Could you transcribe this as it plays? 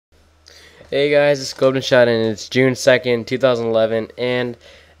Hey guys, it's Golden Shot and it's June 2nd, 2011, and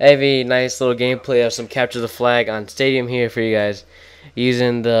I have a nice little gameplay of some Capture the Flag on Stadium here for you guys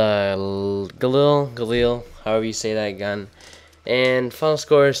using the Galil, however you say that gun. And final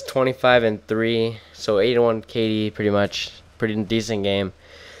score is 25-3, so 8-1 KD, pretty much. Pretty decent game.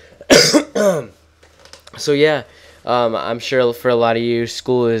 So yeah, I'm sure for a lot of you,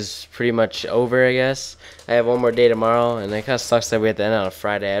 school is pretty much over, I guess. I have one more day tomorrow, and it kind of sucks that we have to end on a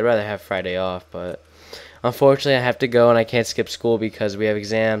Friday. I'd rather have Friday off, but unfortunately, I have to go, and I can't skip school because we have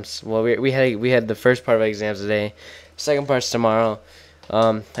exams. Well, we had the first part of our exams today. Second part's tomorrow.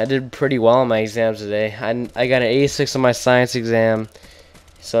 I did pretty well on my exams today. I got an 86 on my science exam,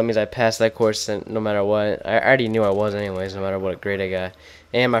 so that means I passed that course no matter what. I already knew I was anyways, no matter what grade I got.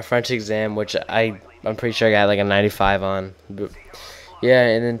 And my French exam, which I'm pretty sure I got like a 95 on. Yeah,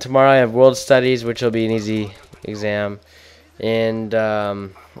 and then tomorrow I have World Studies, which will be an easy exam. And I'll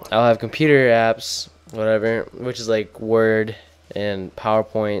have computer apps, whatever, which is like Word and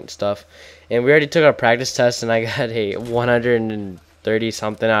PowerPoint stuff. And we already took our practice test, and I got a 130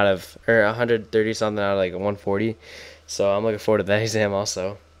 something out of like 140. So I'm looking forward to that exam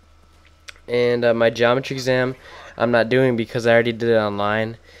also. And my geometry exam I'm not doing because I already did it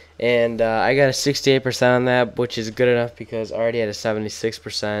online. And I got a 68% on that, which is good enough because I already had a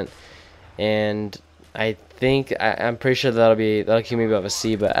 76%. And I think I'm pretty sure that'll keep me above a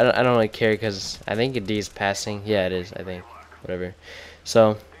C, but I don't really care because I think a D is passing. Yeah, it is. I think whatever.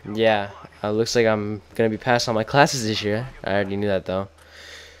 So yeah, looks like I'm gonna be passing all my classes this year. I already knew that though.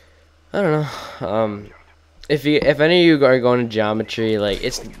 I don't know. If any of you are going to geometry, like,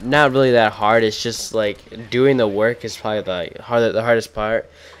 it's not really that hard. It's just like doing the work is probably the hardest part.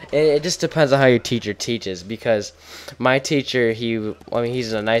 And it just depends on how your teacher teaches, because my teacher,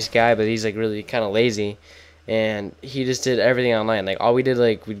 he's a nice guy, but he's like really kind of lazy, and he just did everything online. Like, all we did,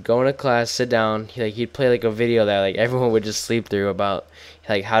 like, we'd go into class, sit down, he'd play like a video that like everyone would just sleep through about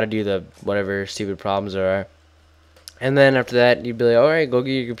like how to do the whatever stupid problems there are. And then after that, you'd be like, all right, go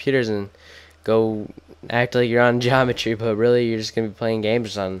get your computers and go act like you're on geometry, but really you're just gonna be playing games or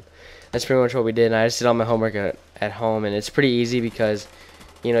something. That's pretty much what we did. And I just did all my homework at home, and it's pretty easy because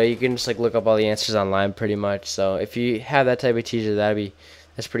you can just like look up all the answers online pretty much. So if you have that type of teacher,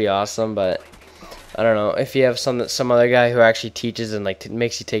 that's pretty awesome. But I don't know if you have some other guy who actually teaches and like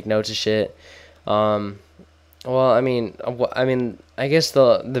makes you take notes and shit. Well, I guess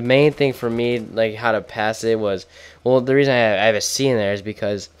the main thing for me, like how to pass it, was, well, the reason I have a C in there is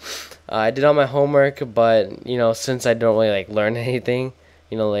because I did all my homework, but since I don't really like learn anything,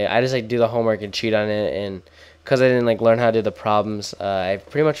 like I just like do the homework and cheat on it, and because I didn't like learn how to do the problems, I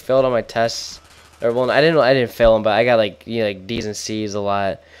pretty much failed all my tests. Or, well, I didn't fail them, but I got like like D's and C's a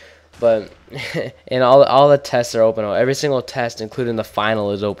lot. But and all the tests are open. Every single test, including the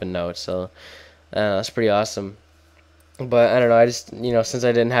final, is open notes. So that's pretty awesome. But I don't know. I just since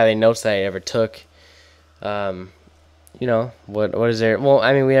I didn't have any notes that I ever took, what is there? Well,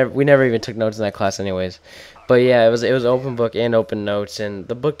 I mean, we never even took notes in that class anyways. But yeah, it was open book and open notes, and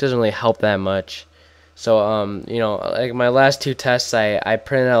the book doesn't really help that much. So like my last two tests, I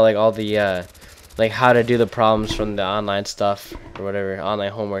printed out like all the like how to do the problems from the online stuff or whatever,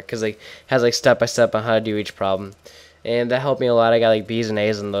 online homework, because like has like step by step on how to do each problem, and that helped me a lot. I got like B's and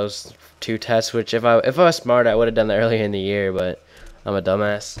A's in those two tests, which if I was smart, I would have done that earlier in the year, but I'm a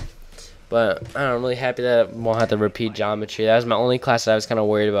dumbass. But I'm really happy that I won't have to repeat geometry. That was my only class that I was kind of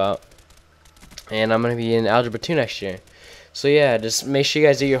worried about, and I'm gonna be in Algebra 2 next year. So yeah, just make sure you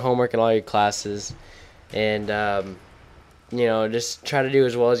guys do your homework in all your classes, and just try to do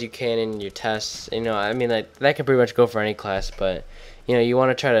as well as you can in your tests. I mean, like, that can pretty much go for any class, but you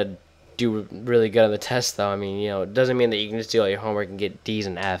want to try to do really good on the test, though. I mean, it doesn't mean that you can just do all your homework and get D's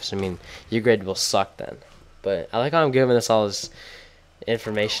and F's. I mean, your grade will suck then. But I like how I'm giving this all this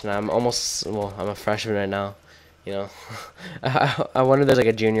information. I'm a freshman right now. I wonder if there's like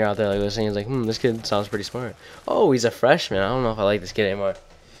a junior out there like listening. He's like, this kid sounds pretty smart. Oh, he's a freshman. I don't know if I like this kid anymore.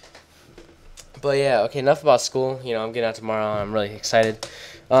 But yeah, okay, enough about school. I'm getting out tomorrow. I'm really excited.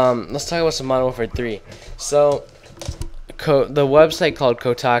 Let's talk about some Modern Warfare 3. So, the website called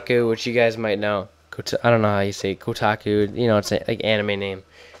Kotaku, which you guys might know. I don't know how you say Kotaku. It's a like anime name.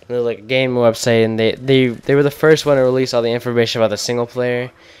 And they're like a game website, and they were the first one to release all the information about the single player.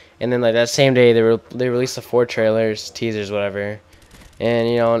 And then like that same day, they released the 4 trailers, teasers, whatever.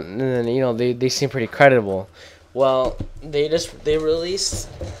 And they seem pretty credible. Well, they released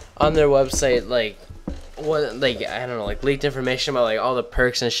on their website like I don't know, like leaked information about like all the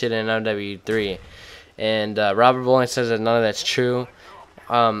perks and shit in MW3, and Robert Bowling says that none of that's true.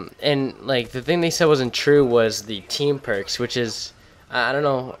 And like the thing they said wasn't true was the team perks, which is I don't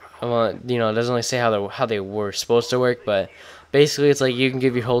know. Well, you know, it doesn't really say how they were supposed to work, but basically it's like you can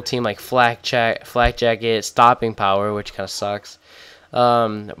give your whole team like flak jacket, stopping power, which kind of sucks.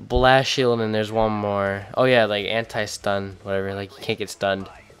 Blast shield, and there's one more. Oh yeah, like anti stun, whatever. Like you can't get stunned.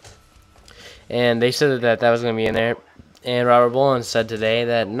 And they said that was gonna be in there. And Robert Bolin said today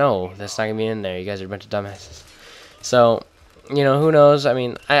that no, that's not gonna be in there. You guys are a bunch of dumbasses. So, you know, who knows? I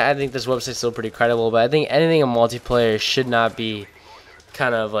mean, I think this website's still pretty credible, but I think anything in multiplayer should not be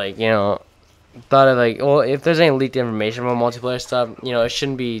kind of like, you know, thought of like, well, if there's any leaked information about multiplayer stuff, you know, it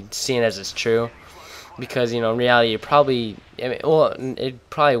shouldn't be seen as it's true, because, you know, in reality, it probably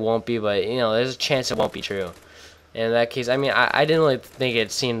won't be, but, you know, there's a chance it won't be true. And in that case, I mean, I didn't really think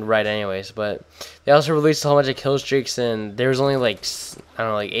it seemed right anyways, but they also released a whole bunch of kill streaks, and there was only like, I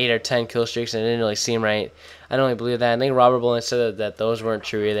don't know, like 8 or 10 kill streaks, and it didn't really seem right. I don't really believe that. I think Robert Bullen said that those weren't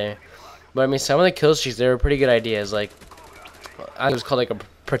true either. But I mean, some of the kill streaks, they were pretty good ideas. Like, I think it was called like a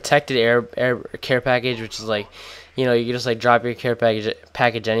protected air care package, which is like, you know, you can just like drop your care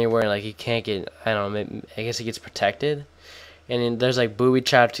package anywhere, and like you can't get, I don't know, I guess it gets protected. And then there's like booby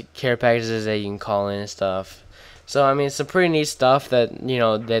trapped care packages that you can call in and stuff. So I mean, it's some pretty neat stuff that, you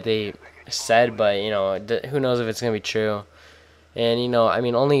know, that they said, but, you know, who knows if it's gonna be true. And, you know, I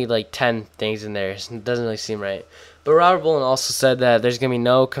mean, only like 10 things in there. It doesn't really seem right. But Robert Bullen also said that there's going to be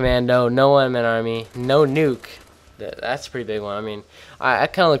no commando, no one-man army, no nuke. That's a pretty big one. I mean, I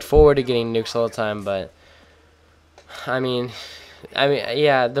kind of look forward to getting nukes all the time, but I mean,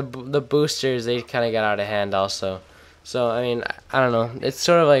 yeah, the boosters, they kind of got out of hand also. So, I mean, I don't know. It's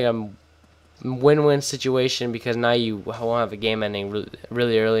sort of like a win-win situation, because now you won't have a game ending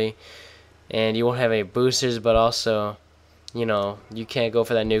really early, and you won't have any boosters, but also, you know, you can't go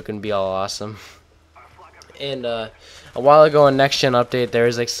for that nuke and be all awesome. And a while ago on Next Gen Update, there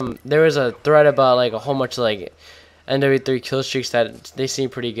was a thread about like a whole bunch of like Mw3 kill streaks that they seem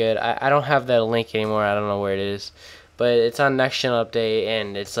pretty good. I don't have that link anymore. I don't know where it is, but it's on Next Gen Update,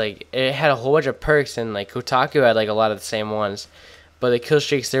 and it's like it had a whole bunch of perks, and like Kotaku had like a lot of the same ones. But the kill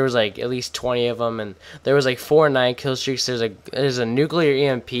streaks, there was like at least 20 of them, and there was like 4 or 9 kill streaks. There's a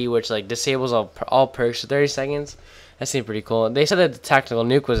nuclear EMP, which like disables all perks for 30 seconds. That seemed pretty cool. They said that the tactical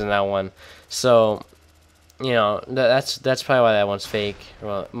nuke was in that one, so, you know, that's probably why that one's fake.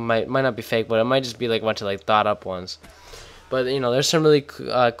 Well, it might not be fake, but it might just be like a bunch of like thought up ones. But, you know, there's some really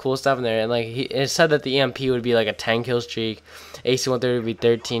cool stuff in there, and like it said that the EMP would be like a 10 kill streak, AC-130 would be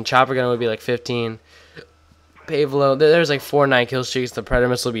 13, chopper gun would be like 15. Pavelo, there's like 4 9 kill streaks. The Predator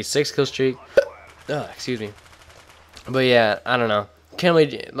missile would be 6 kill streak. Excuse me. But yeah, I don't know.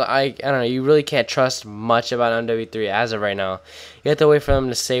 I don't know. You really can't trust much about Mw3 as of right now. You have to wait for them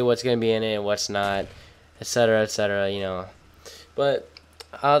to say what's gonna be in it and what's not, etc., etc. You know. But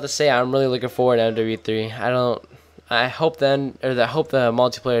I'll have to say I'm really looking forward to Mw3. I hope the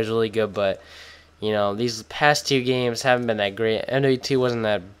multiplayer is really good, but, you know, these past 2 games haven't been that great. Mw2 wasn't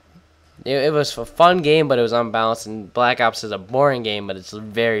that. It was a fun game, but it was unbalanced, and Black Ops is a boring game, but it's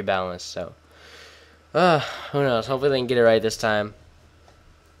very balanced. So, who knows? Hopefully they can get it right this time.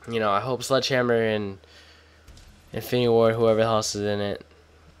 You know, I hope Sledgehammer and Infinity Ward, whoever else is in it,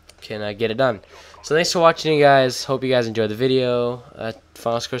 can get it done. So thanks for watching, you guys. Hope you guys enjoyed the video.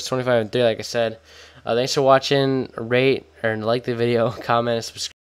 Final score is 25-3, like I said. Thanks for watching. Rate or like the video, comment, and subscribe.